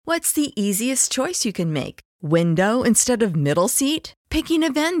What's the easiest choice you can make? Window instead of middle seat? Picking a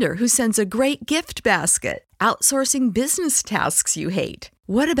vendor who sends a great gift basket? Outsourcing business tasks you hate?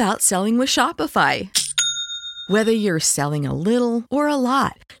 What about selling with Shopify? Whether you're selling a little or a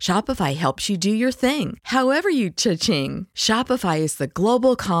lot, Shopify helps you do your thing, however you cha-ching. Shopify is the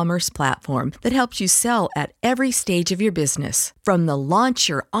global commerce platform that helps you sell at every stage of your business. From the launch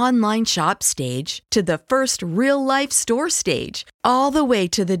your online shop stage to the first real-life store stage, all the way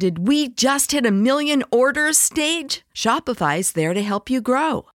to the did we just hit a million orders stage. Shopify's there to help you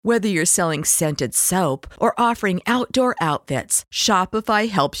grow. Whether you're selling scented soap or offering outdoor outfits, Shopify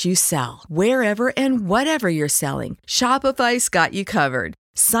helps you sell. Wherever and whatever you're selling, Shopify's got you covered.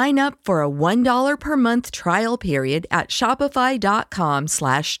 Sign up for a $1 per month trial period at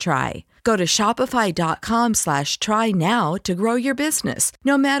shopify.com/try. Go to shopify.com/try now to grow your business,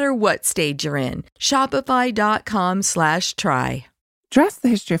 no matter what stage you're in. Shopify.com/try. Dress, the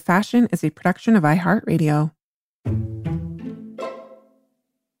History of Fashion is a production of iHeartRadio.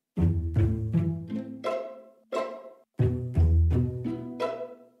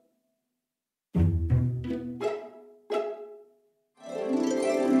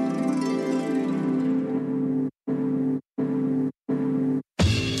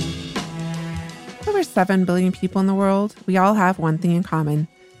 Over 7 billion people in the world. We all have one thing in common.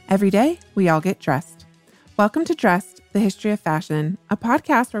 Every day, we all get dressed. Welcome to Dressed, the History of Fashion, a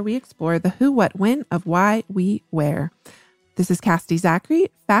podcast where we explore the who, what, when of why we wear. This is Cassidy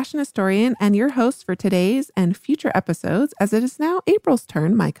Zachary, fashion historian, and your host for today's and future episodes, as it is now April's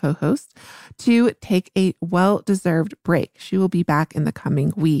turn, my co-host, to take a well-deserved break. She will be back in the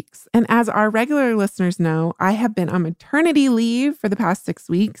coming weeks. And as our regular listeners know, I have been on maternity leave for the past 6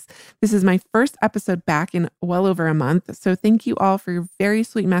 weeks. This is my first episode back in well over a month. So thank you all for your very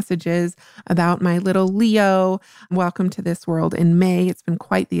sweet messages about my little Leo. Welcome to this world in May. It's been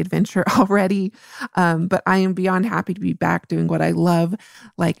quite the adventure already. But I am beyond happy to be back doing what I love,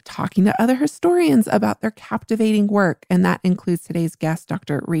 like talking to other historians about their captivating work. And that includes today's guest,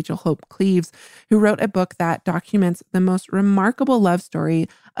 Dr. Rachel Hope Cleves, who wrote a book that documents the most remarkable love story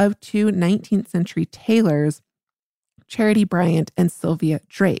of two 19th century tailors, Charity Bryant and Sylvia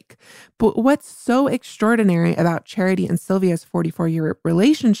Drake. But what's so extraordinary about Charity and Sylvia's 44-year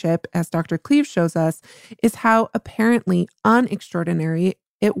relationship, as Dr. Cleves shows us, is how apparently unextraordinary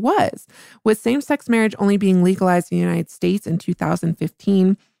it was. With same-sex marriage only being legalized in the United States in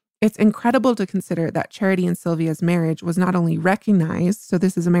 2015, it's incredible to consider that Charity and Sylvia's marriage was not only recognized, so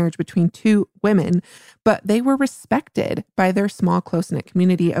this is a marriage between two women, but they were respected by their small, close-knit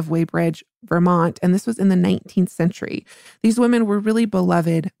community of Weybridge, Vermont, and this was in the 19th century. These women were really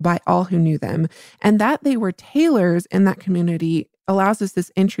beloved by all who knew them, and that they were tailors in that community allows us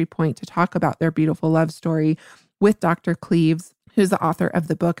this entry point to talk about their beautiful love story with Dr. Cleves, who's the author of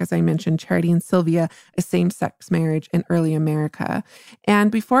the book, as I mentioned, Charity and Sylvia, A Same-Sex Marriage in Early America. And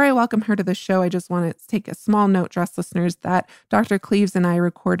before I welcome her to the show, I just want to take a small note, Dress listeners, that Dr. Cleves and I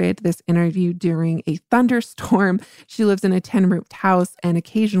recorded this interview during a thunderstorm. She lives in a 10-roofed house, and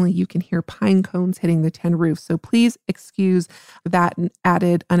occasionally you can hear pine cones hitting the tin roof. So please excuse that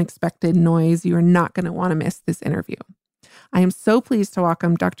added unexpected noise. You are not going to want to miss this interview. I am so pleased to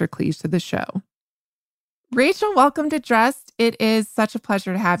welcome Dr. Cleves to the show. Rachel, welcome to Dressed. It is such a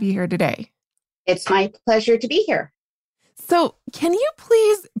pleasure to have you here today. It's my pleasure to be here. So can you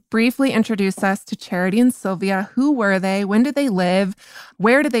please briefly introduce us to Charity and Sylvia? Who were they? When did they live?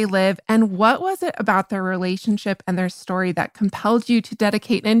 Where did they live? And what was it about their relationship and their story that compelled you to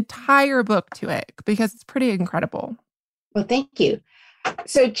dedicate an entire book to it? Because it's pretty incredible. Well, thank you.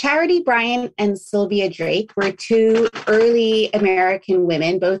 So Charity Bryant and Sylvia Drake were two early American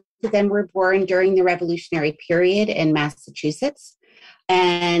women. Both of them were born during the Revolutionary period in Massachusetts.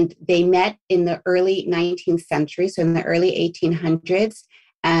 And they met in the early 19th century, so in the early 1800s,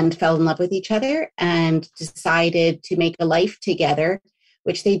 and fell in love with each other and decided to make a life together,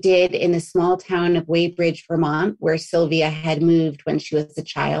 which they did in the small town of Weybridge, Vermont, where Sylvia had moved when she was a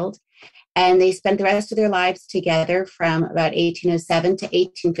child. And they spent the rest of their lives together from about 1807 to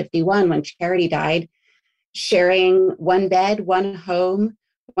 1851 when Charity died, sharing one bed, one home,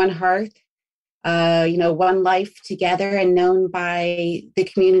 one hearth, one life together, and known by the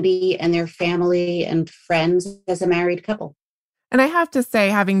community and their family and friends as a married couple. And I have to say,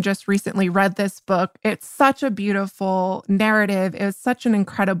 having just recently read this book, it's such a beautiful narrative. It was such an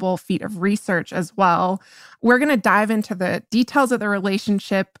incredible feat of research as well. We're going to dive into the details of the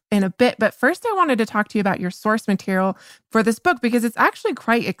relationship in a bit. But first, I wanted to talk to you about your source material for this book, because it's actually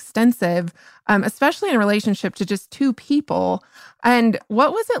quite extensive, especially in relationship to just two people. And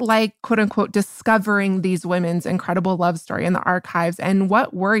what was it like, quote unquote, discovering these women's incredible love story in the archives? And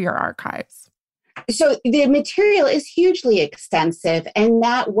what were your archives? So the material is hugely extensive, and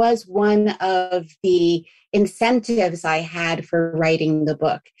that was one of the incentives I had for writing the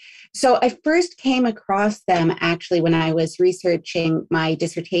book. So I first came across them actually when I was researching my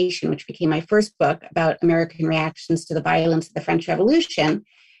dissertation, which became my first book about American reactions to the violence of the French Revolution.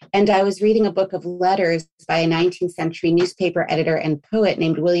 And I was reading a book of letters by a 19th century newspaper editor and poet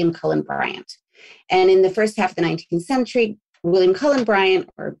named William Cullen Bryant. And in the first half of the 19th century, William Cullen Bryant,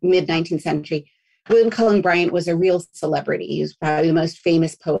 or mid-19th century, William Cullen Bryant was a real celebrity. He was probably the most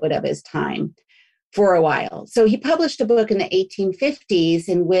famous poet of his time for a while. So he published a book in the 1850s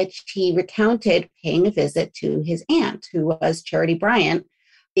in which he recounted paying a visit to his aunt, who was Charity Bryant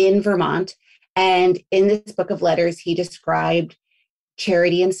in Vermont. And in this book of letters, he described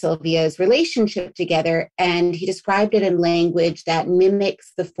Charity and Sylvia's relationship together, and he described it in language that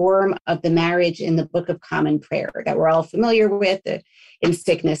mimics the form of the marriage in the Book of Common Prayer that we're all familiar with, in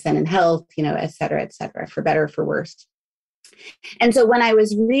sickness and in health, et cetera, for better or for worse. And so when I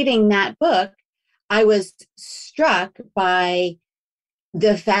was reading that book, I was struck by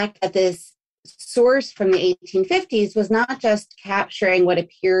the fact that this source from the 1850s was not just capturing what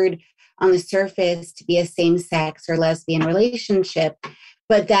appeared on the surface to be a same-sex or lesbian relationship,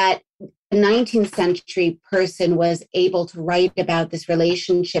 but that a 19th century person was able to write about this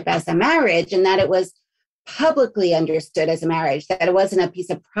relationship as a marriage, and that it was publicly understood as a marriage, that it wasn't a piece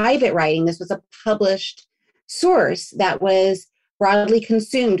of private writing. This was a published source that was broadly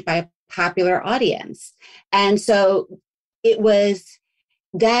consumed by a popular audience. And so it was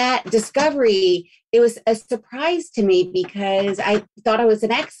that discovery, it was a surprise to me because I thought I was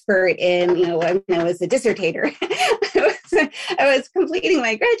an expert in, I was a dissertator. I was completing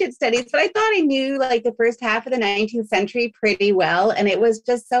my graduate studies, but I thought I knew like the first half of the 19th century pretty well. And it was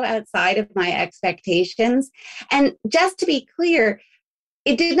just so outside of my expectations. And just to be clear,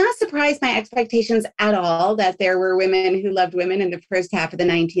 it did not surprise my expectations at all that there were women who loved women in the first half of the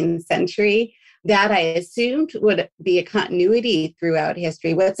 19th century. That I assumed would be a continuity throughout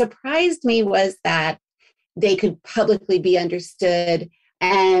history. What surprised me was that they could publicly be understood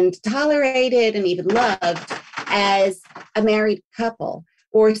and tolerated and even loved as a married couple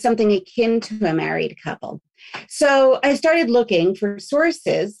or something akin to a married couple. So I started looking for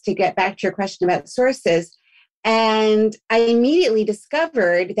sources, to get back to your question about sources. And I immediately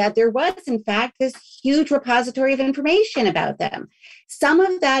discovered that there was, in fact, this huge repository of information about them. Some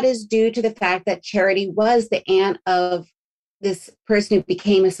of that is due to the fact that Charity was the aunt of this person who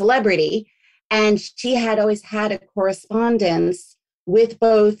became a celebrity, and she had always had a correspondence with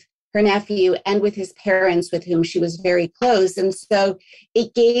both her nephew and with his parents, with whom she was very close. And so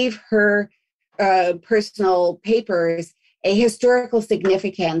it gave her personal papers a historical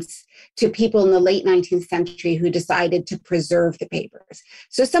significance to people in the late 19th century who decided to preserve the papers.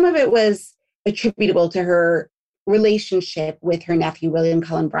 So some of it was attributable to her relationship with her nephew, William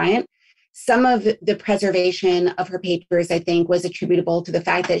Cullen Bryant. Some of the preservation of her papers, I think, was attributable to the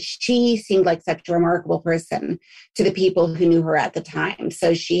fact that she seemed like such a remarkable person to the people who knew her at the time.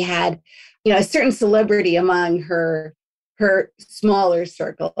 So she had, a certain celebrity among her smaller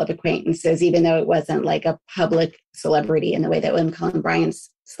circle of acquaintances, even though it wasn't like a public celebrity in the way that William Cullen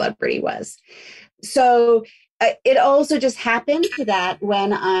Bryant's celebrity was. So it also just happened that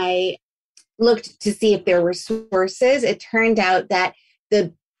when I looked to see if there were sources, it turned out that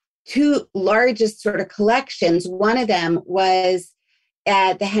the two largest sort of collections, one of them was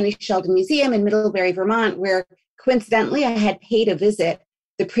at the Henry Sheldon Museum in Middlebury, Vermont, where coincidentally I had paid a visit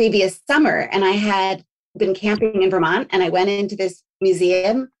the previous summer, and I had been camping in Vermont, and I went into this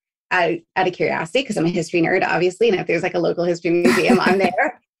museum out of curiosity because I'm a history nerd, obviously, and if there's like a local history museum, I'm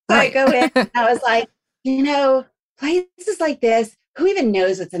there. So I go in, and I was like, places like this, who even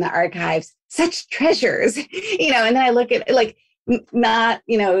knows what's in the archives? Such treasures, and then I look at like, not,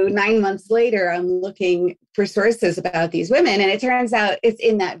 9 months later, I'm looking for sources about these women, and it turns out it's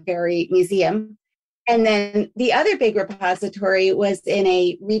in that very museum. And then the other big repository was in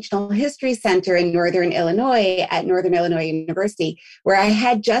a regional history center in Northern Illinois at Northern Illinois University, where I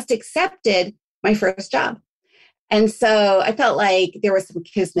had just accepted my first job. And so I felt like there was some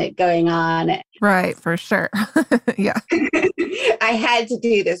kismet going on. Right, for sure. Yeah. I had to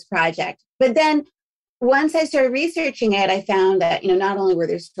do this project. But then once I started researching it, I found that, not only were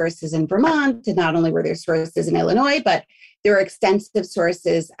there sources in Vermont and not only were there sources in Illinois, but there were extensive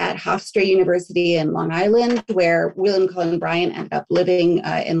sources at Hofstra University in Long Island, where William Cullen Bryant ended up living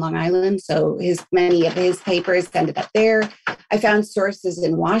in Long Island. So many of his papers ended up there. I found sources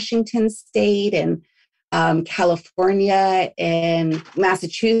in Washington State and California and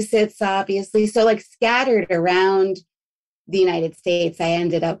Massachusetts, obviously. So like scattered around the United States, I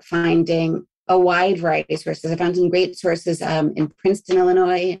ended up finding a wide variety of sources. I found some great sources in Princeton,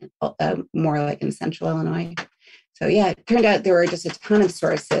 Illinois, more like in central Illinois. So yeah, it turned out there were just a ton of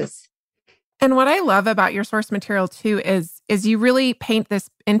sources. And what I love about your source material too is you really paint this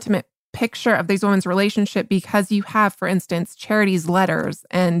intimate picture of these women's relationship, because you have, for instance, Charity's letters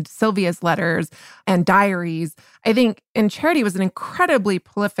and Sylvia's letters and diaries. I think, and Charity was an incredibly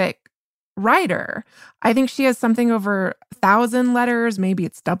prolific writer. I think she has something over 1,000 letters. Maybe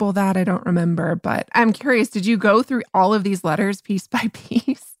it's double that. I don't remember. But I'm curious, did you go through all of these letters piece by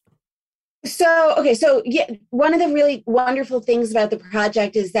piece? So yeah, one of the really wonderful things about the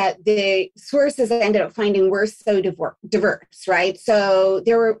project is that the sources I ended up finding were so diverse, right? So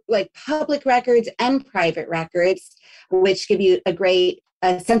there were like public records and private records, which give you a great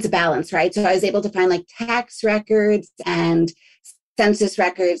sense of balance, right? So I was able to find like tax records and census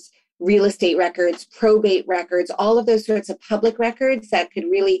records, real estate records, probate records, all of those sorts of public records that could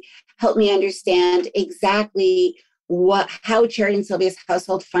really help me understand exactly how Charity and Sylvia's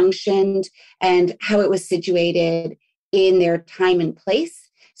household functioned and how it was situated in their time and place.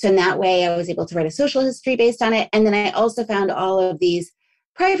 So in that way, I was able to write a social history based on it. And then I also found all of these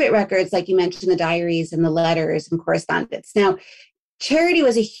private records, like you mentioned, the diaries and the letters and correspondence. Now, Charity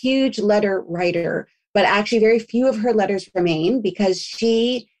was a huge letter writer, but actually very few of her letters remain because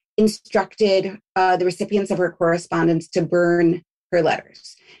she instructed the recipients of her correspondence to burn her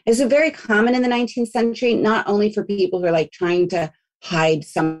letters. It's very common in the 19th century, not only for people who are like trying to hide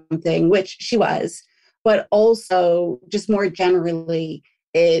something, which she was, but also just more generally,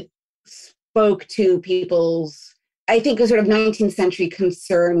 it spoke to people's, I think, a sort of 19th century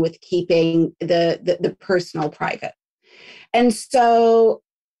concern with keeping the personal private. And so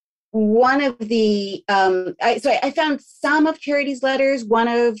one of the, I found some of Charity's letters. One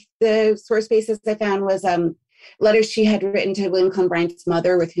of the source bases I found was letters she had written to William Cullen Bryant's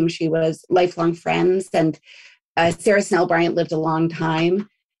mother, with whom she was lifelong friends. And Sarah Snell Bryant lived a long time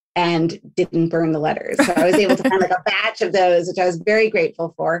and didn't burn the letters. So I was able to find like a batch of those, which I was very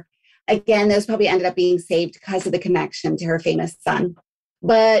grateful for. Again, those probably ended up being saved because of the connection to her famous son.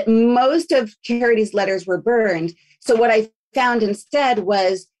 But most of Charity's letters were burned. So what I found instead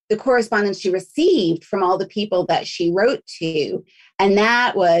was the correspondence she received from all the people that she wrote to. And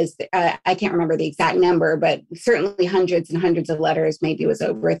that was, I can't remember the exact number, but certainly hundreds and hundreds of letters, maybe it was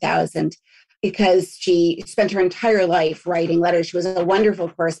over 1,000, because she spent her entire life writing letters. She was a wonderful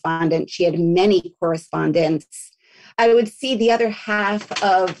correspondent. She had many correspondents. I would see the other half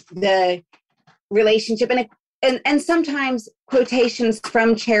of the relationship and sometimes quotations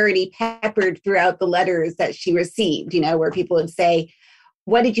from Charity peppered throughout the letters that she received, where people would say,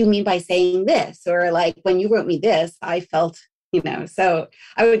 what did you mean by saying this? Or like, when you wrote me this, I felt, so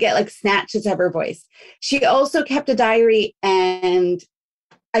I would get like snatches of her voice. She also kept a diary, and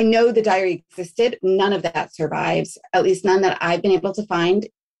I know the diary existed. None of that survives, at least none that I've been able to find.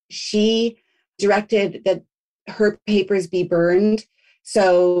 She directed that her papers be burned.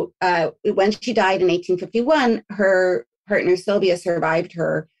 So when she died in 1851, her partner Sylvia survived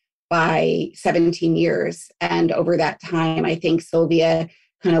her by 17 years. And over that time, I think Sylvia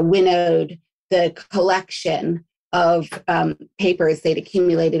kind of winnowed the collection of papers they'd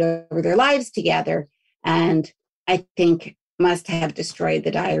accumulated over their lives together. And I think must have destroyed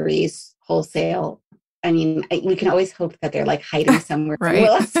the diaries wholesale. I mean, we can always hope that they're like hiding somewhere. Right.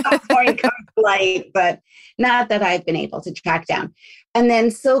 Will at some point come to light, but not that I've been able to track down. And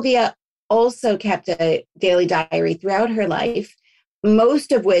then Sylvia also kept a daily diary throughout her life,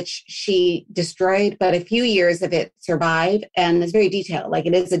 most of which she destroyed, but a few years of it survived, and it's very detailed. Like,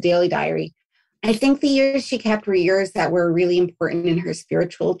 it is a daily diary. I think the years she kept were years that were really important in her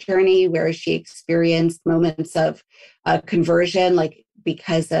spiritual journey, where she experienced moments of conversion, like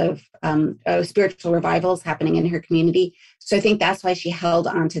because of spiritual revivals happening in her community. So I think that's why she held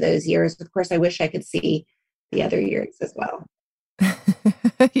on to those years. Of course, I wish I could see the other years as well.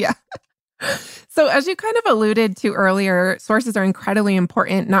 Yeah. So as you kind of alluded to earlier, sources are incredibly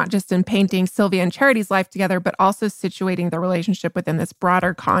important, not just in painting Sylvia and Charity's life together, but also situating the relationship within this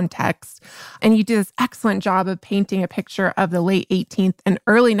broader context. And you do this excellent job of painting a picture of the late 18th and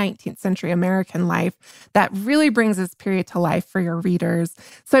early 19th century American life that really brings this period to life for your readers.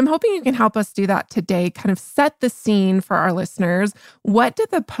 So I'm hoping you can help us do that today, kind of set the scene for our listeners. What did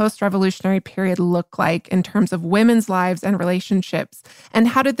the post-revolutionary period look like in terms of women's lives and relationships? And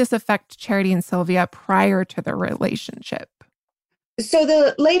how did this affect Charity and Sylvia prior to their relationship? So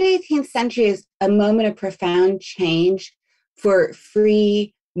the late 18th century is a moment of profound change for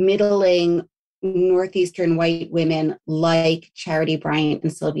free, middling, Northeastern white women like Charity Bryant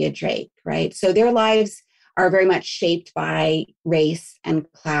and Sylvia Drake, right? So their lives are very much shaped by race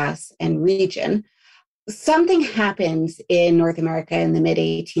and class and region. Something happens in North America in the mid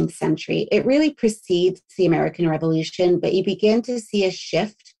 18th century. It really precedes the American Revolution, but you begin to see a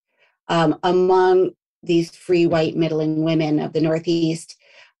shift among these free white middling women of the Northeast.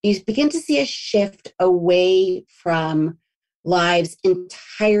 You begin to see a shift away from lives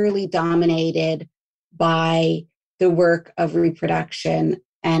entirely dominated by the work of reproduction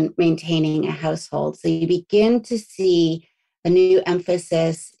and maintaining a household. So you begin to see a new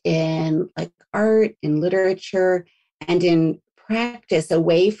emphasis in like art, in literature, and in practice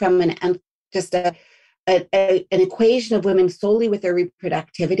away from an equation of women solely with their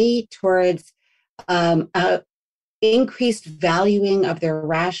reproductivity towards increased valuing of their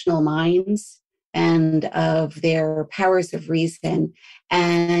rational minds and of their powers of reason.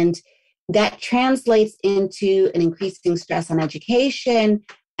 And that translates into an increasing stress on education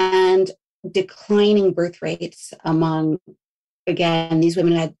and declining birth rates among, again, these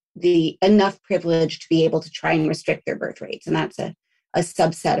women who had the enough privilege to be able to try and restrict their birth rates. And that's a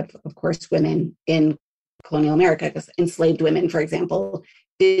subset of course, women in colonial America, because enslaved women, for example,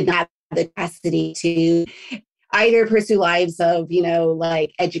 did not have the capacity to either pursue lives of,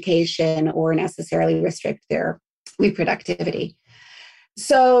 like education or necessarily restrict their reproductivity.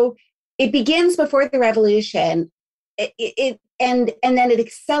 So it begins before the revolution, and then it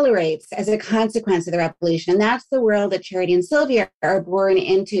accelerates as a consequence of the revolution. And that's the world that Charity and Sylvia are born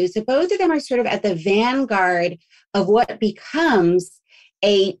into. So both of them are sort of at the vanguard of what becomes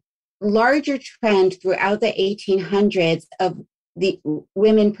a larger trend throughout the 1800s of the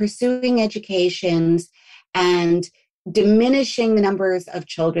women pursuing educations and diminishing the numbers of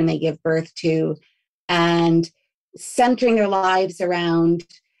children they give birth to, and centering their lives around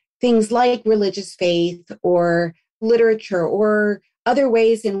things like religious faith or literature or other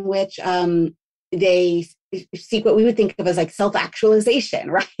ways in which they seek what we would think of as like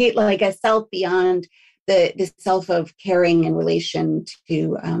self-actualization, right? Like a self beyond the self of caring in relation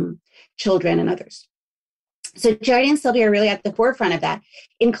to children and others. So Charity and Sylvia are really at the forefront of that.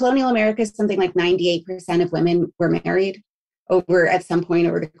 In colonial America, something like 98% of women were married at some point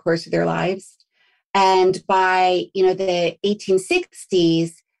over the course of their lives. And by, the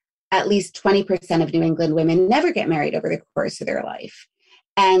 1860s, at least 20% of New England women never get married over the course of their life.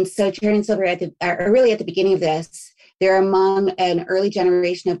 And so Charity and Sylvia are really at the beginning of this. They're among an early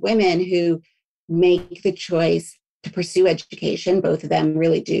generation of women who make the choice to pursue education. Both of them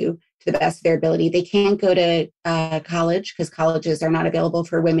really do, to the best of their ability. They can't go to college because colleges are not available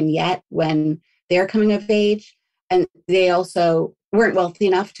for women yet when they're coming of age. And they also weren't wealthy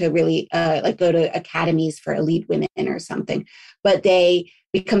enough to really go to academies for elite women or something. But they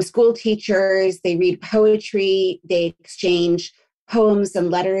become school teachers, they read poetry, they exchange poems and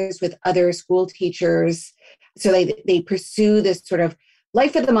letters with other school teachers. So they pursue this sort of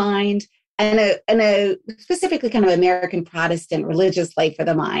life of the mind and a specifically kind of American Protestant religious life of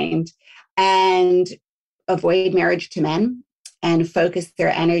the mind, and avoid marriage to men and focus their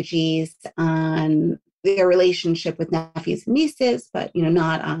energies on their relationship with nephews and nieces, but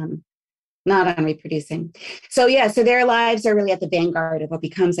not on reproducing. So their lives are really at the vanguard of what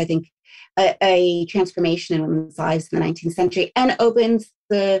becomes, I think, a transformation in women's lives in the 19th century, and opens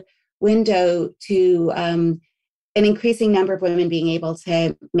the window to an increasing number of women being able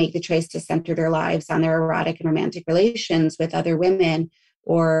to make the choice to center their lives on their erotic and romantic relations with other women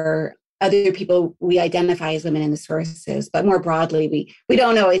or other people we identify as women in the sources. But more broadly, we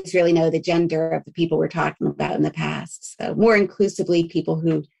don't always really know the gender of the people we're talking about in the past. So more inclusively, people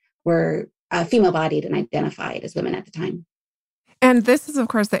who were female-bodied and identified as women at the time. And this is, of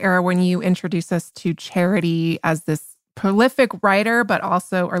course, the era when you introduce us to Charity as this prolific writer,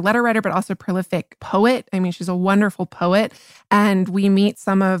 letter writer, but also prolific poet. I mean, she's a wonderful poet. And we meet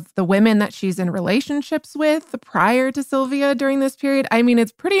some of the women that she's in relationships with prior to Sylvia during this period. I mean,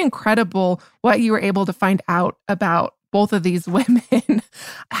 it's pretty incredible what you were able to find out about both of these women.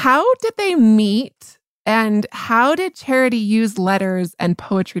 How did they meet? And how did Charity use letters and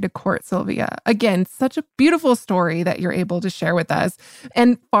poetry to court Sylvia? Again, such a beautiful story that you're able to share with us.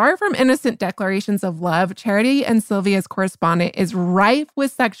 And far from innocent declarations of love, Charity and Sylvia's correspondence is rife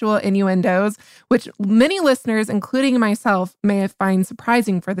with sexual innuendos, which many listeners, including myself, may have find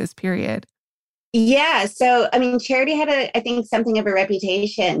surprising for this period. Yeah. So, I mean, Charity had I think something of a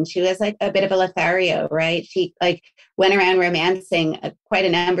reputation. She was like a bit of a Lothario, right? She like went around romancing quite a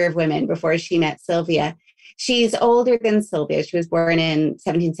number of women before she met Sylvia. She's older than Sylvia. She was born in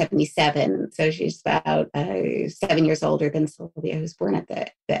 1777. So she's about 7 years older than Sylvia, who was born at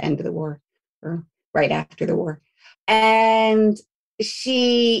the end of the war or right after the war. And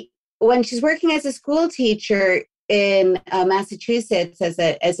when she's working as a school teacher, in Massachusetts as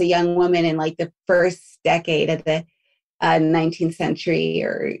a young woman in like the first decade of the 19th century,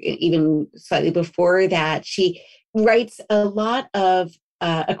 or even slightly before that, she writes a lot of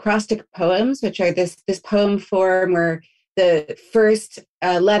acrostic poems, which are this poem form where the first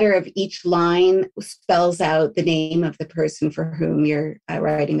letter of each line spells out the name of the person for whom you're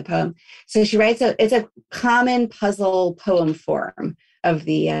writing the poem. So she writes it's a common puzzle poem form of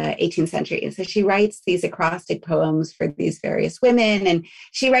the 18th century. And so she writes these acrostic poems for these various women, and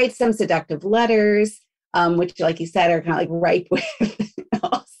she writes some seductive letters, which, like you said, are kind of like ripe with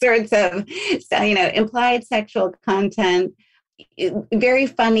all sorts of, implied sexual content. Very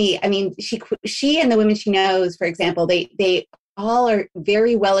funny. I mean, she and the women she knows, for example, they all are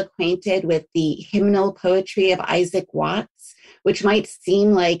very well acquainted with the hymnal poetry of Isaac Watts, which might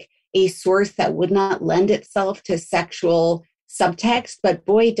seem like a source that would not lend itself to sexual subtext, but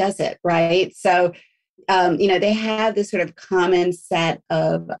boy, does it, right? So, they have this sort of common set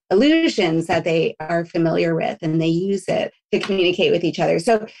of allusions that they are familiar with, and they use it to communicate with each other.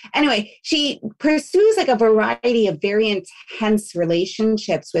 So anyway, she pursues like a variety of very intense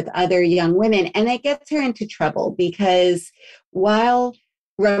relationships with other young women, and it gets her into trouble because while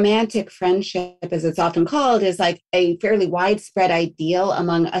romantic friendship, as it's often called, is like a fairly widespread ideal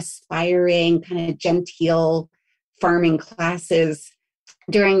among aspiring kind of genteel farming classes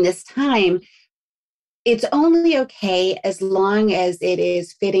during this time, it's only okay as long as it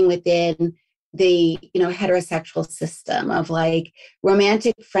is fitting within the heterosexual system of like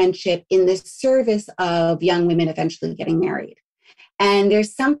romantic friendship in the service of young women eventually getting married. And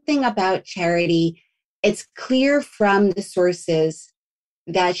there's something about Charity. It's clear from the sources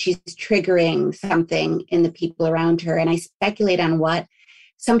that she's triggering something in the people around her. And I speculate on what.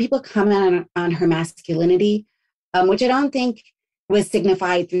 Some people comment on her masculinity, which I don't think was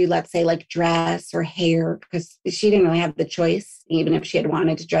signified through, let's say, like dress or hair, because she didn't really have the choice. Even if she had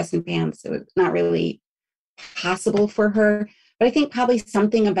wanted to dress in pants, it was not really possible for her. But I think probably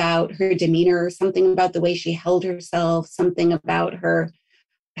something about her demeanor, something about the way she held herself, something about her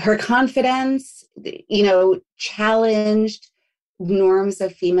confidence, challenged norms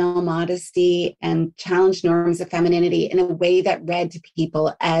of female modesty and challenged norms of femininity in a way that read to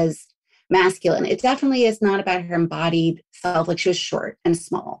people as masculine. It definitely is not about her embodied self. Like, she was short and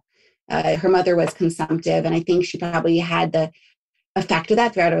small. Her mother was consumptive, and I think she probably had the effect of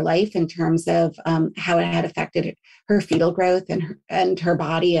that throughout her life in terms of how it had affected her fetal growth and her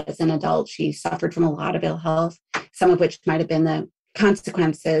body as an adult. She suffered from a lot of ill health, some of which might have been the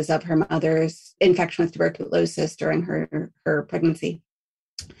consequences of her mother's infection with tuberculosis during her pregnancy.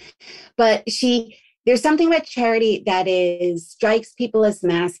 But there's something about Charity that strikes people as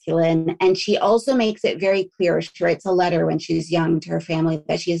masculine. And she also makes it very clear. She writes a letter when she's young to her family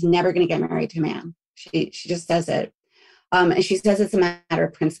that she is never going to get married to a man. She just says it. And she says it's a matter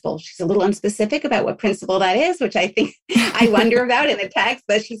of principle. She's a little unspecific about what principle that is, which I think I wonder about in the text,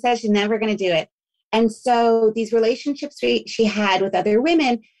 but she says she's never going to do it. And so these relationships she had with other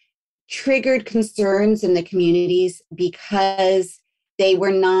women triggered concerns in the communities because they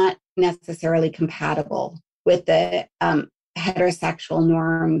were not necessarily compatible with the heterosexual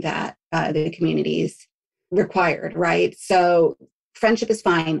norm that the communities required, right? So friendship is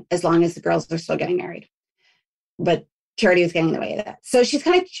fine as long as the girls are still getting married. But Charity was getting in the way of that. So she's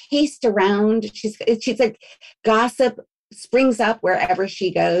kind of chased around. She's like, gossip springs up wherever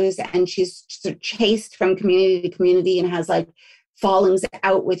she goes, and she's sort of chased from community to community and has like fallings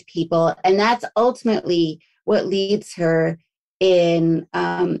out with people. And that's ultimately what leads her in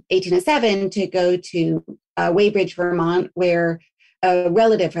 1807 to go to Weybridge, Vermont, where a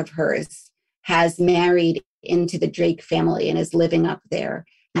relative of hers has married into the Drake family and is living up there.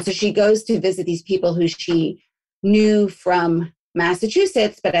 And so she goes to visit these people who she knew from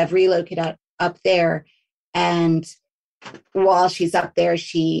Massachusetts, but have relocated up there. And while she's up there,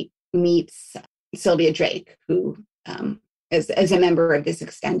 she meets Sylvia Drake, who as a member of this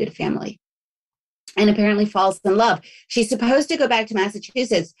extended family, and apparently falls in love. She's supposed to go back to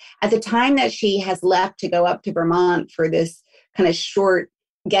Massachusetts at the time that she has left to go up to Vermont for this kind of short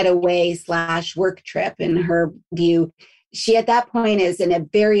getaway / work trip. In her view, she at that point is in a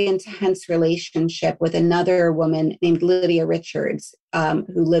very intense relationship with another woman named Lydia Richards, who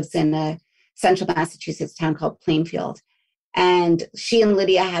lives in a central Massachusetts town called Plainfield. And she and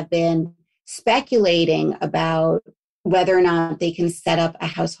Lydia have been speculating about whether or not they can set up a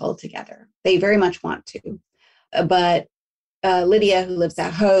household together. They very much want to. But Lydia, who lives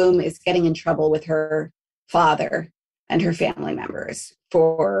at home, is getting in trouble with her father and her family members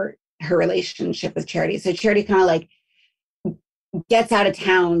for her relationship with Charity. So Charity kind of like gets out of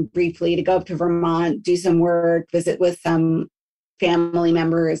town briefly to go up to Vermont, do some work, visit with some family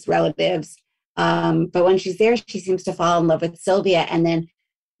members, relatives. But when she's there, she seems to fall in love with Sylvia and then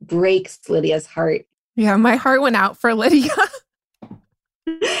breaks Lydia's heart. Yeah, my heart went out for Lydia.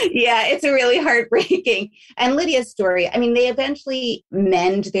 Yeah, it's a really heartbreaking. And Lydia's story, I mean, they eventually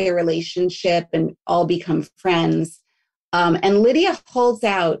mend their relationship and all become friends. And Lydia holds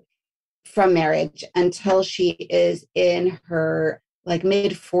out from marriage until she is in her like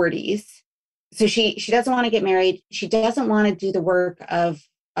mid 40s. So she doesn't want to get married. She doesn't want to do the work of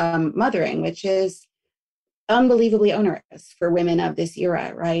mothering, which is unbelievably onerous for women of this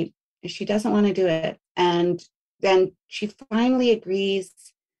era, right? She doesn't want to do it. And then she finally agrees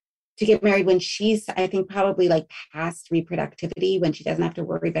to get married when she's, I think, probably like past reproductivity, when she doesn't have to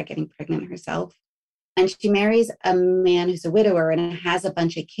worry about getting pregnant herself. And she marries a man who's a widower and has a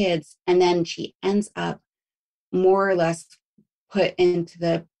bunch of kids. And then she ends up more or less put into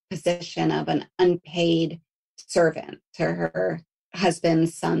the position of an unpaid servant to her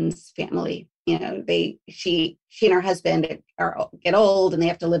husband's son's family. You know, she and her husband get old and they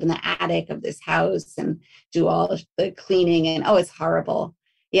have to live in the attic of this house and do all the cleaning. And it's horrible.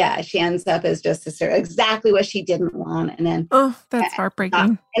 Yeah, she ends up as just exactly what she didn't want. And then that's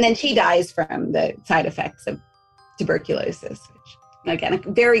heartbreaking. And then she dies from the side effects of tuberculosis, which again,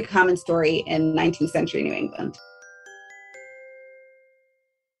 a very common story in 19th century New England.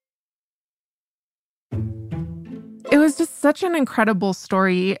 It was just such an incredible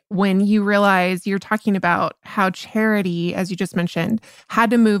story when you realize you're talking about how Charity, as you just mentioned, had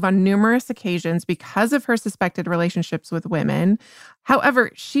to move on numerous occasions because of her suspected relationships with women.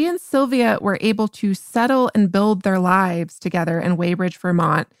 However, she and Sylvia were able to settle and build their lives together in Weybridge,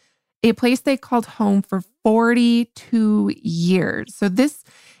 Vermont, a place they called home for 42 years. So this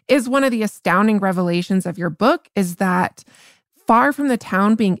is one of the astounding revelations of your book, is that far from the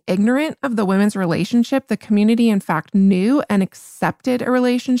town being ignorant of the women's relationship, the community, in fact, knew and accepted a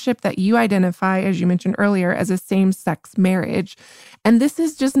relationship that you identify, as you mentioned earlier, as a same-sex marriage. And this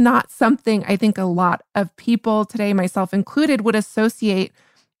is just not something I think a lot of people today, myself included, would associate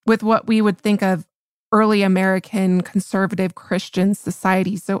with what we would think of early American conservative Christian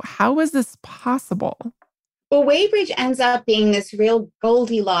society. So how was this possible? Well, Weybridge ends up being this real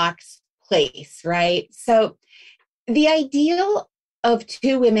Goldilocks place, right? So the ideal of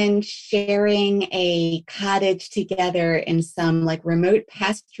two women sharing a cottage together in some like remote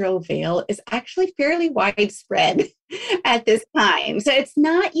pastoral vale is actually fairly widespread at this time. So it's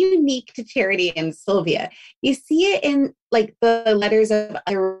not unique to Charity and Sylvia. You see it in like the letters of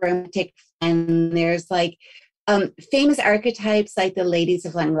other romantic friends. There's like famous archetypes like the ladies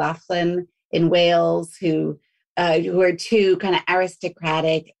of Llangollen in Wales, who are two kind of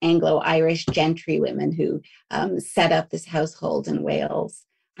aristocratic Anglo-Irish gentry women who set up this household in Wales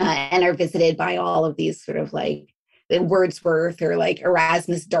and are visited by all of these sort of like Wordsworth or like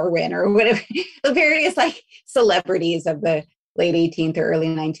Erasmus Darwin or whatever, the various like celebrities of the late 18th or early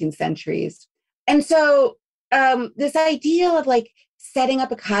 19th centuries. And so this idea of like setting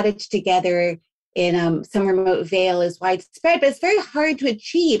up a cottage together in some remote vale is widespread, but it's very hard to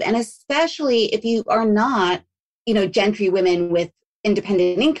achieve. And especially if you are not, gentry women with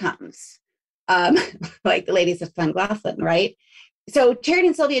independent incomes, like the ladies of Llangollen, right? So Charity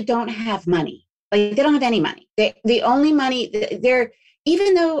and Sylvia don't have money. Like they don't have any money. The only money they're,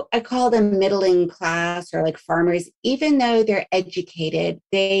 even though I call them middling class or like farmers, even though they're educated,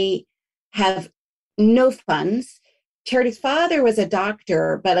 they have no funds. Charity's father was a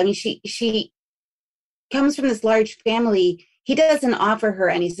doctor, but I mean, she comes from this large family. He doesn't offer her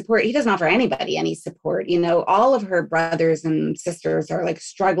any support. He doesn't offer anybody any support. All of her brothers and sisters are like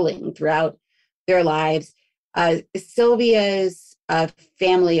struggling throughout their lives. Sylvia's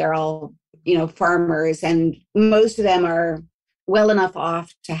family are all, farmers, and most of them are well enough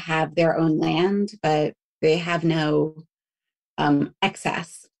off to have their own land, but they have no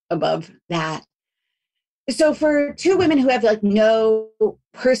excess above that. So for two women who have like no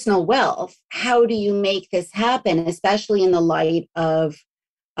personal wealth, how do you make this happen, especially in the light of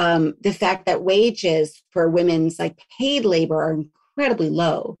the fact that wages for women's like paid labor are incredibly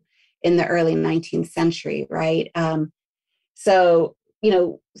low in the early 19th century, right? So,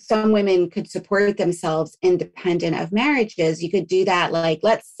 some women could support themselves independent of marriages. You could do that, like,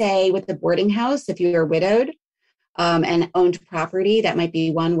 let's say with a boarding house, if you were widowed and owned property, that might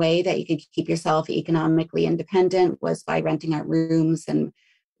be one way that you could keep yourself economically independent, was by renting out rooms and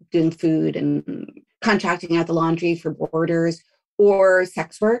doing food and contracting out the laundry for boarders. Or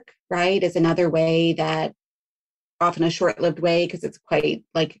sex work, right, is another way, that often a short-lived way, because it's quite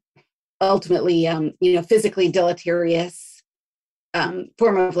like ultimately, physically deleterious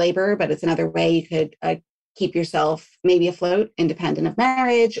form of labor, but it's another way you could keep yourself maybe afloat, independent of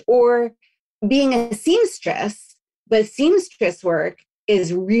marriage. Or being a seamstress, but seamstress work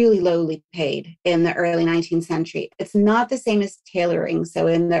is really lowly paid in the early 19th century. It's not the same as tailoring. So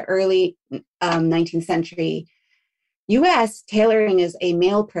in the early 19th century US, tailoring is a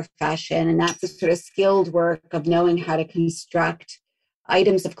male profession, and that's a sort of skilled work of knowing how to construct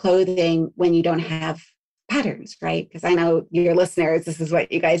items of clothing when you don't have patterns, right? Because I know your listeners, this is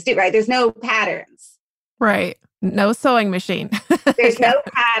what you guys do, right? There's no patterns. Right. No sewing machine. There's Yeah. no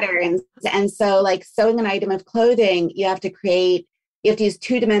patterns. And so, like, sewing an item of clothing, you have to use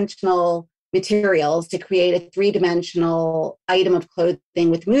two-dimensional materials to create a three-dimensional item of clothing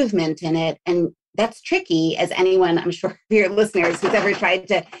with movement in it. And that's tricky, as anyone, I'm sure, your listeners who's ever tried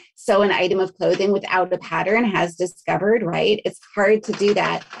to sew an item of clothing without a pattern has discovered, right? It's hard to do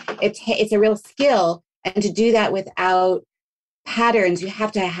that. It's a real skill. And to do that without patterns, you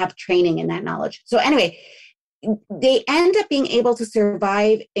have to have training in that knowledge. So anyway, they end up being able to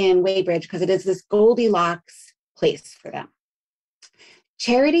survive in Weybridge because it is this Goldilocks place for them.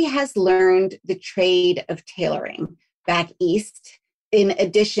 Charity has learned the trade of tailoring back east, in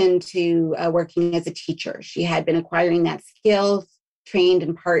addition to working as a teacher. She had been acquiring that skill, trained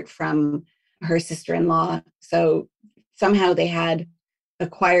in part from her sister-in-law. So somehow they had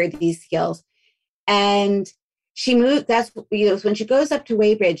acquired these skills. And she moved, when she goes up to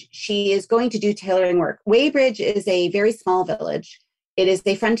Weybridge, she is going to do tailoring work. Weybridge is a very small village. It is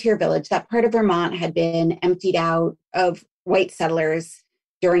a frontier village. That part of Vermont had been emptied out of white settlers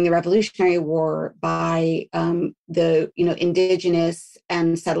during the Revolutionary War by the indigenous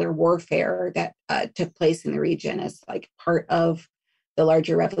and settler warfare that took place in the region as like part of the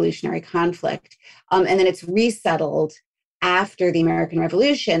larger revolutionary conflict. And then it's resettled after the American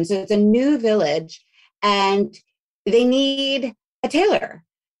Revolution. So it's a new village, and they need a tailor.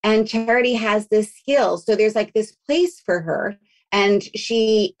 And Charity has this skill. So there's like this place for her, and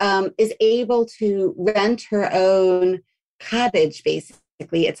she is able to rent her own cottage, basically.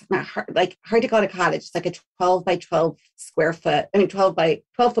 It's not hard to call it a cottage. It's like a 12 by 12 square foot, 12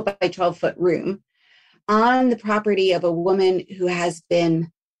 foot by 12 foot room on the property of a woman who has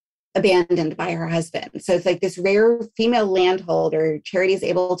been abandoned by her husband. So it's like this rare female landholder. Charity is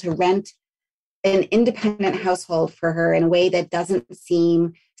able to rent an independent household for her in a way that doesn't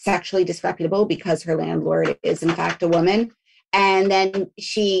seem sexually disreputable, because her landlord is in fact a woman. And then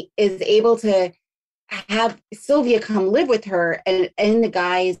she is able to have Sylvia come live with her, and in the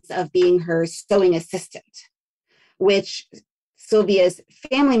guise of being her sewing assistant, which Sylvia's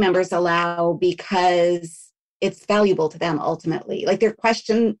family members allow because it's valuable to them ultimately. Like,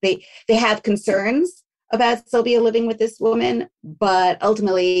 they have concerns about Sylvia living with this woman, but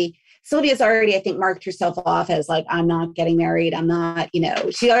ultimately Sylvia's already, I think, marked herself off as like, I'm not getting married. I'm not,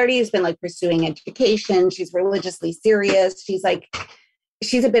 she already has been like pursuing education. She's religiously serious. She's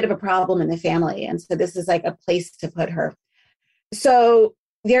a bit of a problem in the family. And so this is like a place to put her. So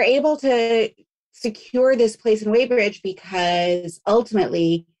they're able to secure this place in Weybridge because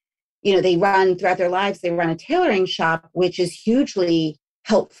ultimately, they run throughout their lives, they run a tailoring shop, which is hugely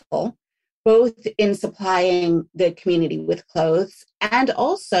helpful, both in supplying the community with clothes, and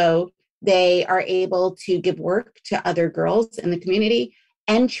also they are able to give work to other girls in the community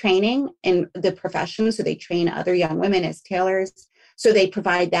and training in the profession. So they train other young women as tailors. So they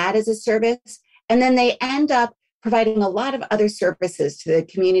provide that as a service. And then they end up providing a lot of other services to the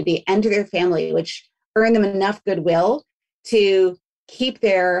community and to their family, which earn them enough goodwill to keep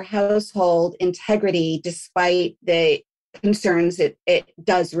their household integrity despite the concerns it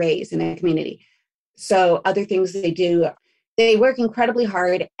does raise in the community. So other things they do, they work incredibly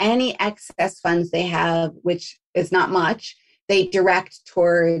hard. Any excess funds they have, which is not much, they direct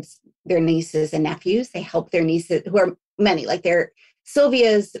towards their nieces and nephews. They help their nieces, who are many, like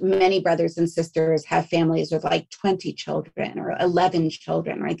Sylvia's many brothers and sisters have families with like 20 children or 11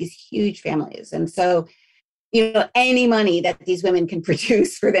 children, right? These huge families. And so any money that these women can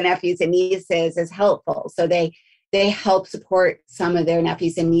produce for the nephews and nieces is helpful. So they help support some of their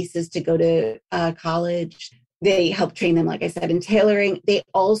nephews and nieces to go to college. They help train them, like I said, in tailoring. They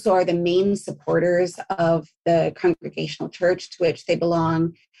also are the main supporters of the Congregational Church to which they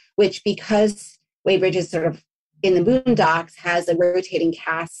belong, which, because Weybridge is sort of in the boondocks, has a rotating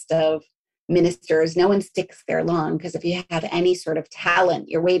cast of ministers. No one sticks there long, because if you have any sort of talent,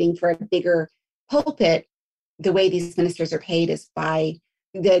 you're waiting for a bigger pulpit. The way these ministers are paid is by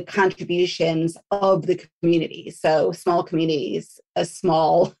the contributions of the community. So small communities, a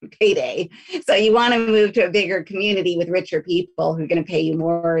small payday. So you want to move to a bigger community with richer people who are going to pay you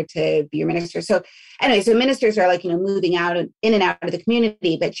more to be your minister. So anyway, so ministers are like, moving out in and out of the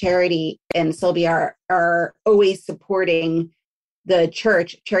community, but Charity and Sylvia are always supporting the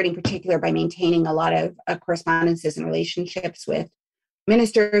church, Charity in particular, by maintaining a lot of correspondences and relationships with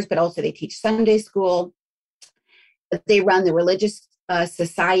ministers, but also they teach Sunday school. They run the religious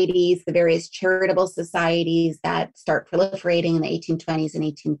societies, the various charitable societies that start proliferating in the 1820s and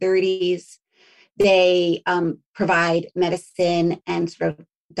 1830s. They provide medicine and sort of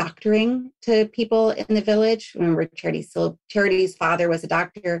doctoring to people in the village. Remember, Charity's father was a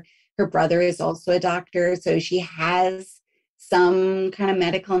doctor. Her brother is also a doctor. So she has some kind of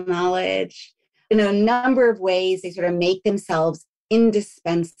medical knowledge. In a number of ways, they sort of make themselves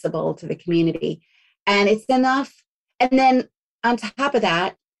indispensable to the community. And it's enough. And then on top of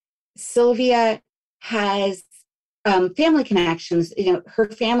that, Sylvia has family connections. Her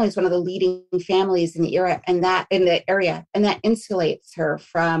family is one of the leading families in the area, and that insulates her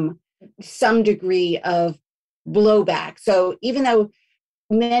from some degree of blowback. So even though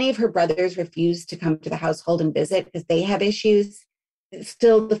many of her brothers refuse to come to the household and visit because they have issues,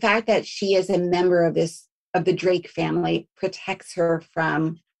 still the fact that she is a member of the Drake family protects her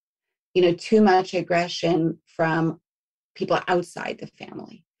from, too much aggression from people outside the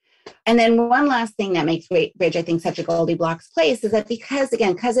family. And then one last thing that makes Weybridge, I think, such a Goldilocks place is that because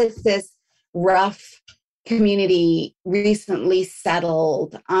it's this rough community recently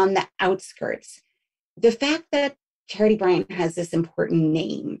settled on the outskirts, the fact that Charity Bryant has this important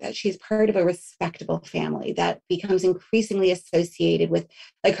name, that she's part of a respectable family that becomes increasingly associated with,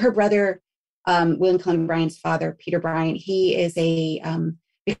 like her brother, William Cullen Bryant's father, Peter Bryant, he is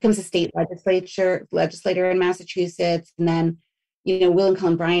becomes a state legislator in Massachusetts. And then, William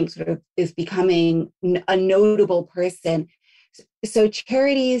Cullen Bryant sort of is becoming a notable person. So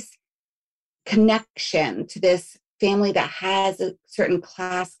Charity's connection to this family that has a certain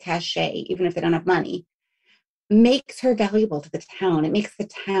class cachet, even if they don't have money, makes her valuable to the town. It makes the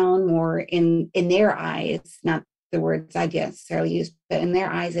town more in their eyes, not the words I'd necessarily use, but in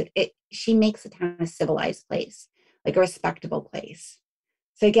their eyes, she makes the town a civilized place, like a respectable place.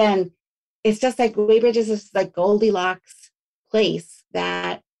 So again, it's just like Weybridge is this like Goldilocks place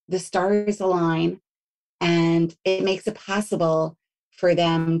that the stars align, and it makes it possible for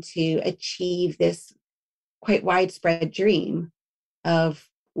them to achieve this quite widespread dream of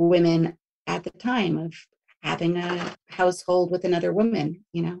women at the time of having a household with another woman,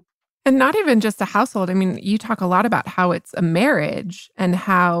 And not even just a household. I mean, you talk a lot about how it's a marriage and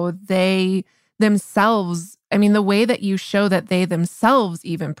how they themselves, I mean, the way that you show that they themselves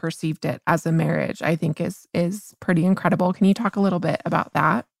even perceived it as a marriage, I think is pretty incredible. Can you talk a little bit about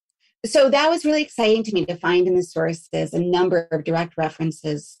that? So that was really exciting to me to find in the sources a number of direct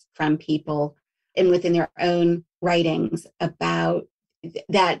references from people and within their own writings about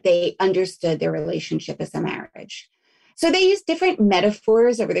that they understood their relationship as a marriage. So they used different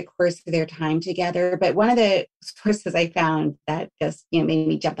metaphors over the course of their time together. But one of the sources I found that just made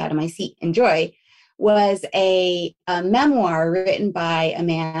me jump out of my seat in joy was a memoir written by a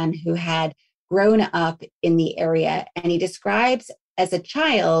man who had grown up in the area. And he describes as a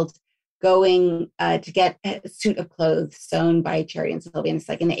child going to get a suit of clothes sewn by Charity and Sylvia. And it's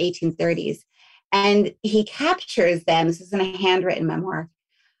like in the 1830s. And he captures them. This is in a handwritten memoir.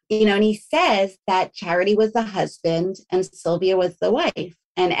 And he says that Charity was the husband and Sylvia was the wife.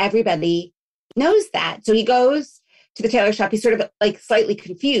 And everybody knows that. So he goes to the tailor shop. He's sort of like slightly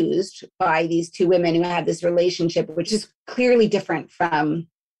confused by these two women who have this relationship, which is clearly different from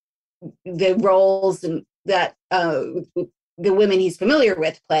the roles and that the women he's familiar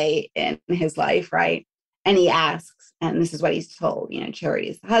with play in his life, right? And he asks, and this is what he's told, Charity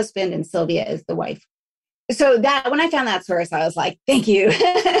is the husband and Sylvia is the wife. So that when I found that source, I was like, thank you.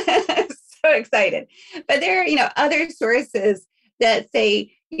 So excited. But there are, other sources that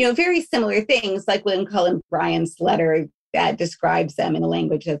say, very similar things, like William Cullen Bryant's letter that describes them in the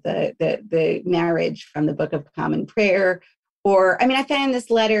language of the marriage from the Book of Common Prayer, Or, I mean, I found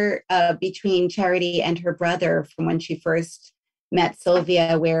this letter between Charity and her brother from when she first met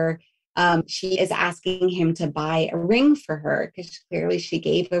Sylvia, where she is asking him to buy a ring for her, because clearly she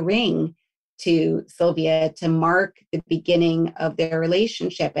gave a ring to Sylvia to mark the beginning of their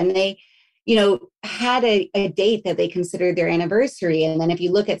relationship. And they, had a date that they considered their anniversary. And then if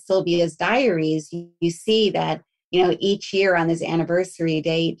you look at Sylvia's diaries, you see that, each year on this anniversary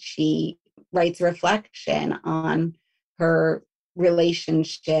date, she writes a reflection on her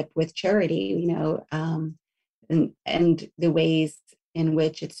relationship with Charity, and the ways in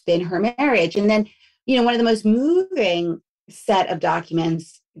which it's been her marriage. And then, one of the most moving set of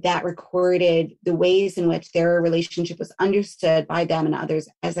documents that recorded the ways in which their relationship was understood by them and others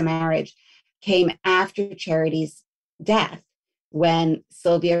as a marriage came after Charity's death, when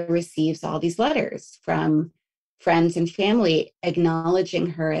Sylvia receives all these letters from friends and family acknowledging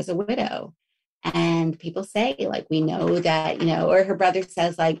her as a widow. And people say, like, we know that, or her brother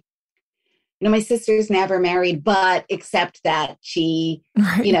says, like, my sister's never married, but except that she,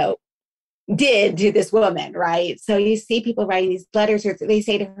 Right. Did to this woman, right? So you see people writing these letters, or they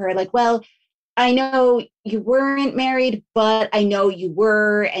say to her, like, well, I know you weren't married, but I know you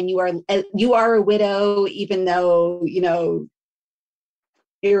were, and you are a widow, even though,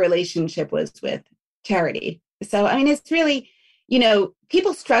 your relationship was with Charity. So, I mean, it's really,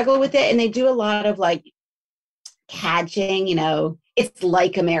 people struggle with it, and they do a lot of like cadging, it's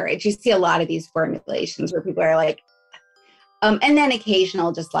like a marriage. You see a lot of these formulations where people are like, and then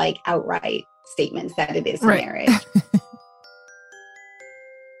occasional just like outright statements that it is a Right. marriage.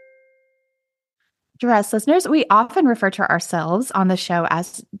 Dress listeners, we often refer to ourselves on the show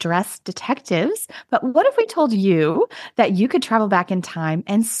as dress detectives. But what if we told you that you could travel back in time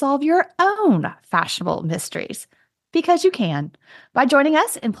and solve your own fashionable mysteries? Because you can, by joining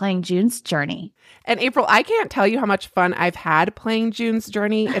us in playing June's Journey. And April, I can't tell you how much fun I've had playing June's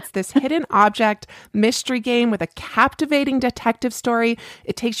Journey. It's this hidden object mystery game with a captivating detective story.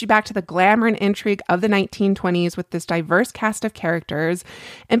 It takes you back to the glamour and intrigue of the 1920s with this diverse cast of characters.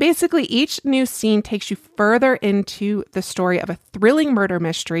 And basically, each new scene takes you further into the story of a thrilling murder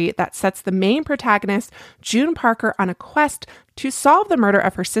mystery that sets the main protagonist, June Parker, on a quest to solve the murder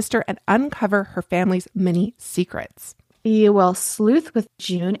of her sister and uncover her family's many secrets. You will sleuth with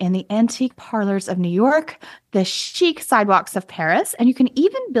June in the antique parlors of New York, the chic sidewalks of Paris, and you can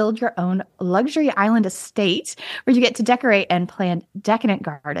even build your own luxury island estate where you get to decorate and plant decadent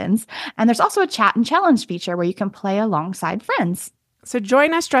gardens. And there's also a chat and challenge feature where you can play alongside friends. So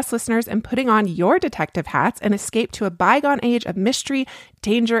join us, dress listeners, in putting on your detective hats and escape to a bygone age of mystery,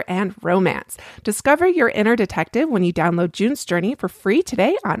 danger, and romance. Discover your inner detective when you download June's Journey for free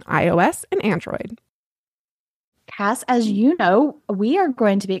today on iOS and Android. Cass, as you know, we are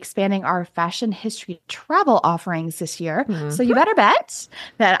going to be expanding our fashion history travel offerings this year. Mm-hmm. So you better bet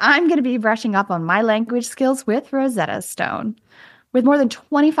that I'm going to be brushing up on my language skills with Rosetta Stone. With more than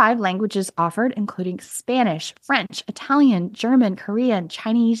 25 languages offered, including Spanish, French, Italian, German, Korean,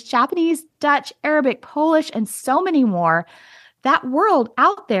 Chinese, Japanese, Dutch, Arabic, Polish, and so many more, that world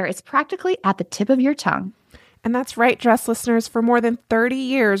out there is practically at the tip of your tongue. And that's right, dress listeners. For more than 30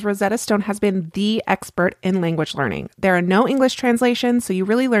 years, Rosetta Stone has been the expert in language learning. There are no English translations, so you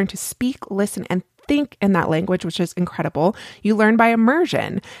really learn to speak, listen, and think in that language, which is incredible. You learn by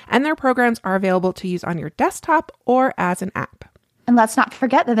immersion, and their programs are available to use on your desktop or as an app. And let's not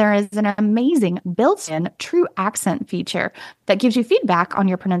forget that there is an amazing built-in true accent feature that gives you feedback on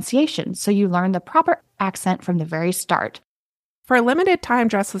your pronunciation, so you learn the proper accent from the very start. For a limited time,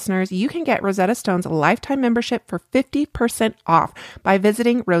 dress listeners, you can get Rosetta Stone's lifetime membership for 50% off by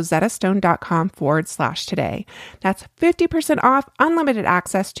visiting rosettastone.com/today. That's 50% off unlimited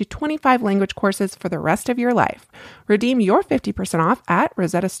access to 25 language courses for the rest of your life. Redeem your 50% off at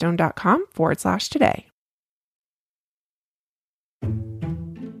rosettastone.com/today.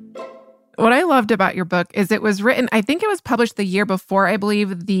 What I loved about your book is it was written, I think it was published the year before, I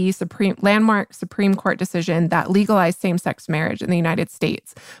believe, the landmark Supreme Court decision that legalized same-sex marriage in the United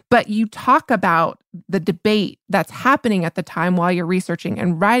States. But you talk about the debate that's happening at the time while you're researching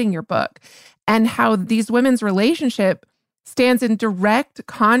and writing your book, and how these women's relationship stands in direct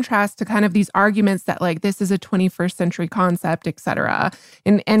contrast to kind of these arguments that, like, this is a 21st century concept, et cetera.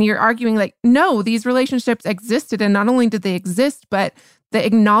 And you're arguing, like, no, these relationships existed. And not only did they exist, but the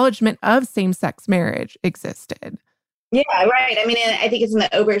acknowledgement of same-sex marriage existed. Yeah, right. I mean, I think it's in the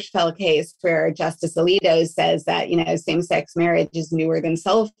Obergefell case where Justice Alito says that, same-sex marriage is newer than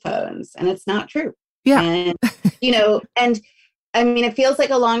cell phones, and it's not true. Yeah. And, and I mean, it feels like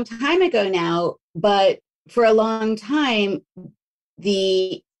a long time ago now, but for a long time,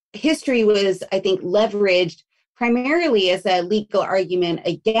 the history was, I think, leveraged primarily as a legal argument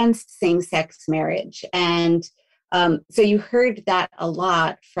against same-sex marriage. And so you heard that a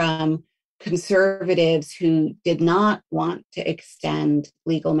lot from conservatives who did not want to extend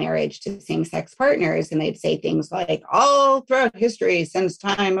legal marriage to same-sex partners. And they'd say things like, all throughout history, since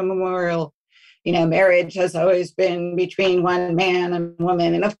time immemorial, marriage has always been between one man and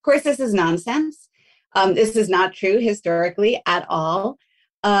woman. And of course, this is nonsense. This is not true historically at all.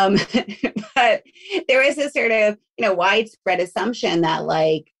 But there is this sort of, widespread assumption that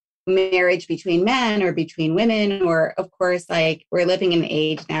like marriage between men or between women, or of course, like we're living in an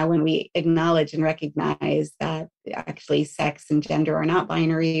age now when we acknowledge and recognize that actually sex and gender are not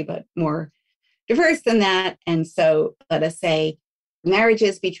binary, but more diverse than that. And so let us say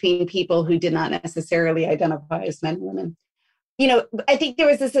marriages between people who did not necessarily identify as men and women. I think there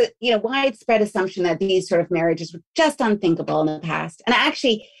was this, widespread assumption that these sort of marriages were just unthinkable in the past. And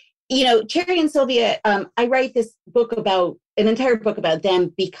actually, Charity and Sylvia, I write this book about an entire book about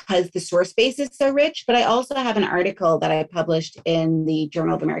them because the source base is so rich. But I also have an article that I published in the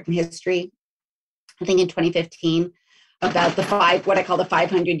Journal of American History, I think in 2015, about what I call the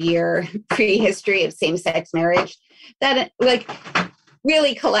 500-year prehistory of same-sex marriage, that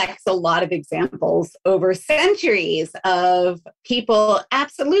really collects a lot of examples over centuries of people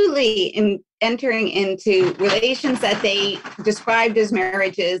absolutely entering into relations that they described as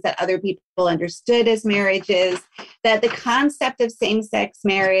marriages, that other people understood as marriages, that the concept of same-sex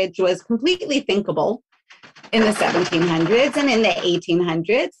marriage was completely thinkable in the 1700s and in the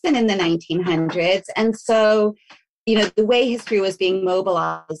 1800s and in the 1900s. And so, the way history was being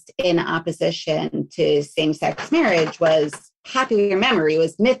mobilized in opposition to same-sex marriage was popular memory,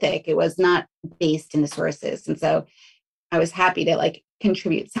 was mythic. It was not based in the sources. And so I was happy to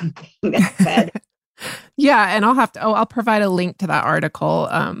contribute something that said. Yeah, and I'll provide a link to that article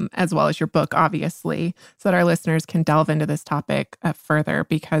as well as your book, obviously, so that our listeners can delve into this topic further,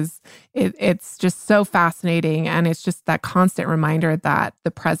 because it's just so fascinating. And it's just that constant reminder that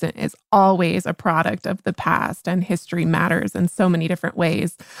the present is always a product of the past, and history matters in so many different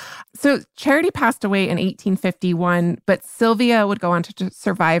ways. So Charity passed away in 1851, but Sylvia would go on to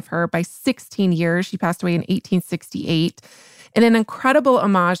survive her by 16 years. She passed away in 1868. In an incredible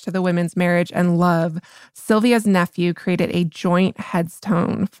homage to the women's marriage and love, Sylvia's nephew created a joint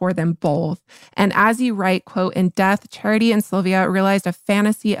headstone for them both. And as you write, quote, in death, Charity and Sylvia realized a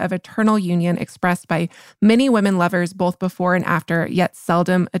fantasy of eternal union expressed by many women lovers both before and after, yet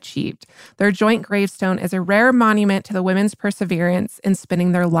seldom achieved. Their joint gravestone is a rare monument to the women's perseverance in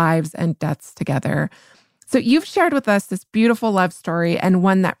spinning their lives and deaths together. So you've shared with us this beautiful love story, and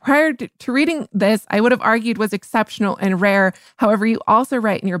one that prior to reading this, I would have argued was exceptional and rare. However, you also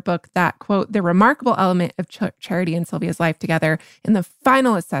write in your book that, quote, the remarkable element of Charity and Sylvia's life together in the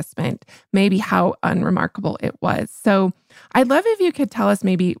final assessment may be how unremarkable it was. So I'd love if you could tell us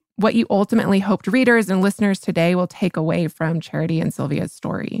maybe what you ultimately hoped readers and listeners today will take away from Charity and Sylvia's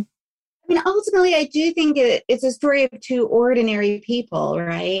story. I mean, ultimately, I do think it's a story of two ordinary people,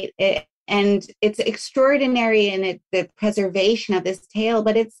 right? And it's extraordinary in the preservation of this tale,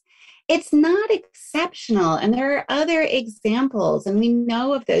 but it's not exceptional. And there are other examples, and we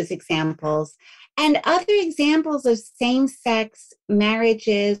know of those examples, and other examples of same-sex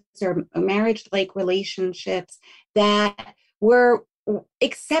marriages or marriage-like relationships that were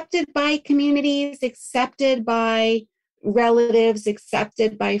accepted by communities, accepted by relatives,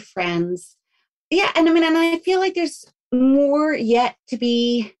 accepted by friends. Yeah, and I feel like there's more yet to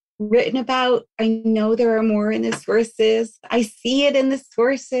be written about. I know there are more in the sources. I see it in the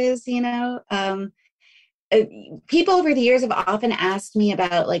sources, people over the years have often asked me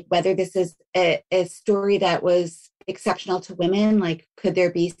about whether this is a story that was exceptional to women. Could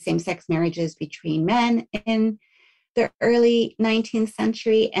there be same-sex marriages between men in the early 19th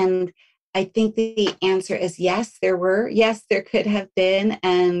century? And I think the answer is yes, there were. Yes, there could have been.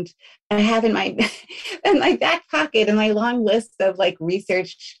 And I have in my back pocket, in my long list of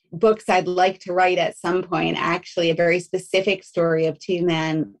research books I'd like to write at some point, actually a very specific story of two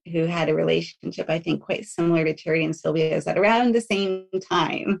men who had a relationship, I think, quite similar to Charity and Sylvia's at around the same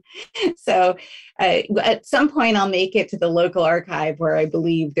time. So at some point I'll make it to the local archive where I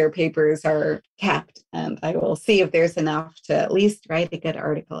believe their papers are kept, and I will see if there's enough to at least write a good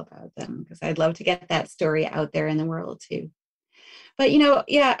article about them, because I'd love to get that story out there in the world too. But,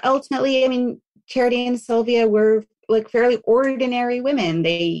 ultimately, Charity and Sylvia were fairly ordinary women.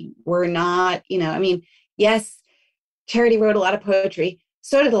 They were not, yes, Charity wrote a lot of poetry.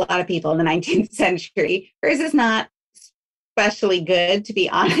 So did a lot of people in the 19th century. Hers is not especially good, to be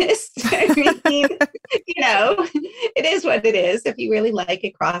honest. I mean, it is what it is. If you really like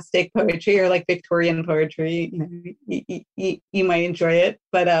acrostic poetry or like Victorian poetry, you might enjoy it.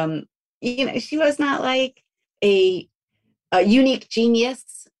 But she was not like a unique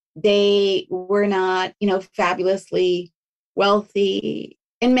genius. They were not, fabulously wealthy.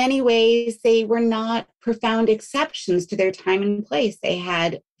 In many ways, they were not profound exceptions to their time and place. They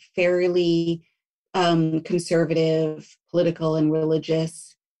had fairly conservative political and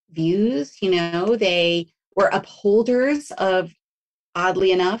religious views. They were upholders of,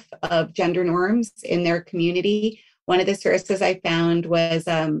 oddly enough, of gender norms in their community. One of the sources I found was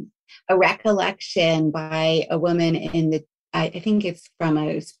a recollection by a woman I think it's from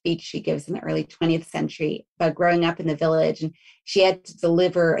a speech she gives in the early 20th century about growing up in the village. And she had to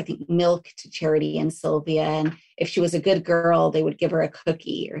deliver, I think, milk to Charity and Sylvia. And if she was a good girl, they would give her a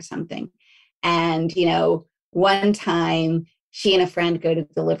cookie or something. And, one time she and a friend go to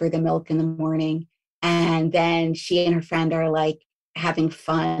deliver the milk in the morning. And then she and her friend are like having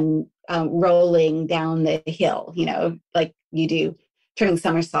fun rolling down the hill, like you do, turning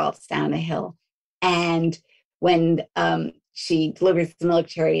somersaults down the hill. And when she delivers the milk,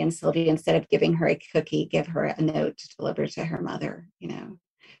 Charity and Sylvia, instead of giving her a cookie, give her a note to deliver to her mother,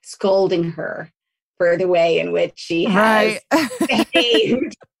 scolding her for the way in which she has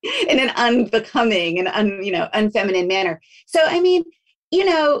behaved in an unbecoming and unfeminine manner. So, I mean,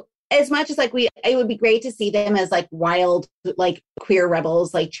 as much as like it would be great to see them as like wild, like queer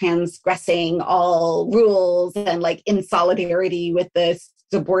rebels, like transgressing all rules and like in solidarity with the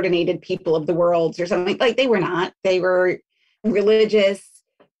subordinated people of the world or something. Like they were not. They were religious,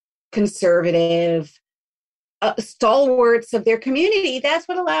 conservative, stalwarts of their community. That's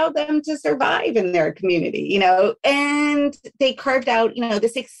what allowed them to survive in their community, and they carved out,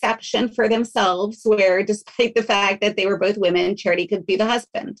 this exception for themselves where, despite the fact that they were both women, Charity could be the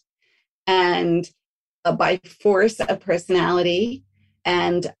husband. And by force of personality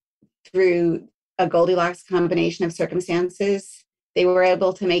and through a Goldilocks combination of circumstances, they were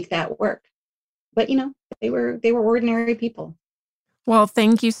able to make that work. But, they were ordinary people. Well,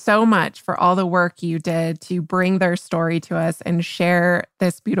 thank you so much for all the work you did to bring their story to us and share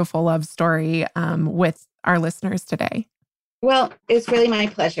this beautiful love story with our listeners today. Well, it's really my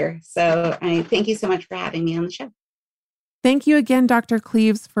pleasure. So I thank you so much for having me on the show. Thank you again, Dr.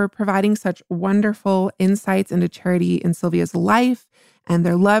 Cleves, for providing such wonderful insights into Charity and Sylvia's life and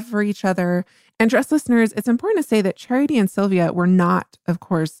their love for each other. And Dress listeners, it's important to say that Charity and Sylvia were not, of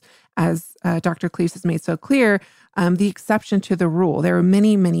course, as Dr. Cleves has made so clear, the exception to the rule. There were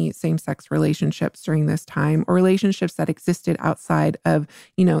many, many same-sex relationships during this time, or relationships that existed outside of,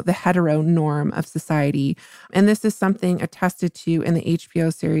 the hetero norm of society. And this is something attested to in the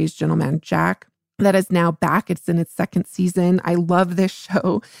HBO series Gentleman Jack, that is now back. It's in its second season. I love this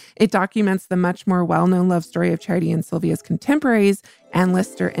show. It documents the much more well-known love story of Charity and Sylvia's contemporaries, Anne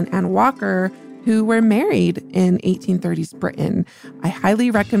Lister and Anne Walker, who were married in 1830s Britain. I highly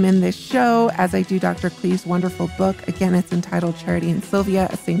recommend this show, as I do Dr. Cleves' wonderful book. Again, it's entitled Charity and Sylvia,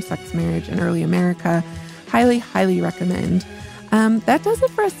 A Same-Sex Marriage in Early America. Highly, highly recommend. That does it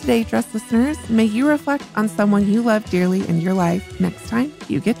for us today, Dress listeners. May you reflect on someone you love dearly in your life next time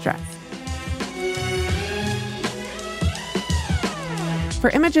you get dressed. For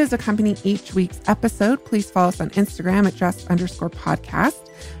images accompanying each week's episode, please follow us on Instagram at dressed_podcast.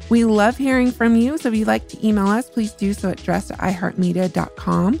 We love hearing from you, so if you'd like to email us, please do so at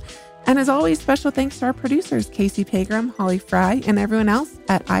dressed@iheartmedia.com. And as always, special thanks to our producers, Casey Pegram, Holly Fry, and everyone else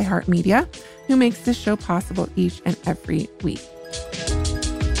at iHeartMedia who makes this show possible each and every week.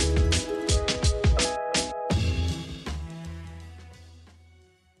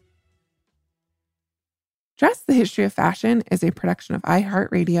 Dress, the History of Fashion is a production of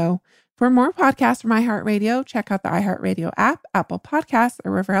iHeartRadio. For more podcasts from iHeartRadio, check out the iHeartRadio app, Apple Podcasts,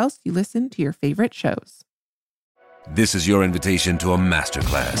 or wherever else you listen to your favorite shows. This is your invitation to a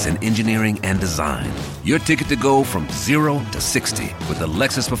masterclass in engineering and design. Your ticket to go from 0 to 60 with the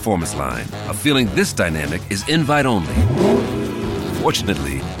Lexus Performance Line. A feeling this dynamic is invite only.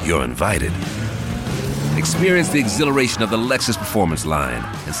 Fortunately, you're invited. Experience the exhilaration of the Lexus Performance Line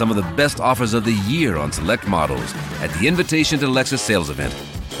and some of the best offers of the year on select models at the Invitation to Lexus sales event,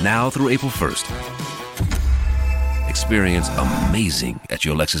 now through April 1st. Experience amazing at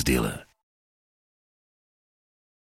your Lexus dealer.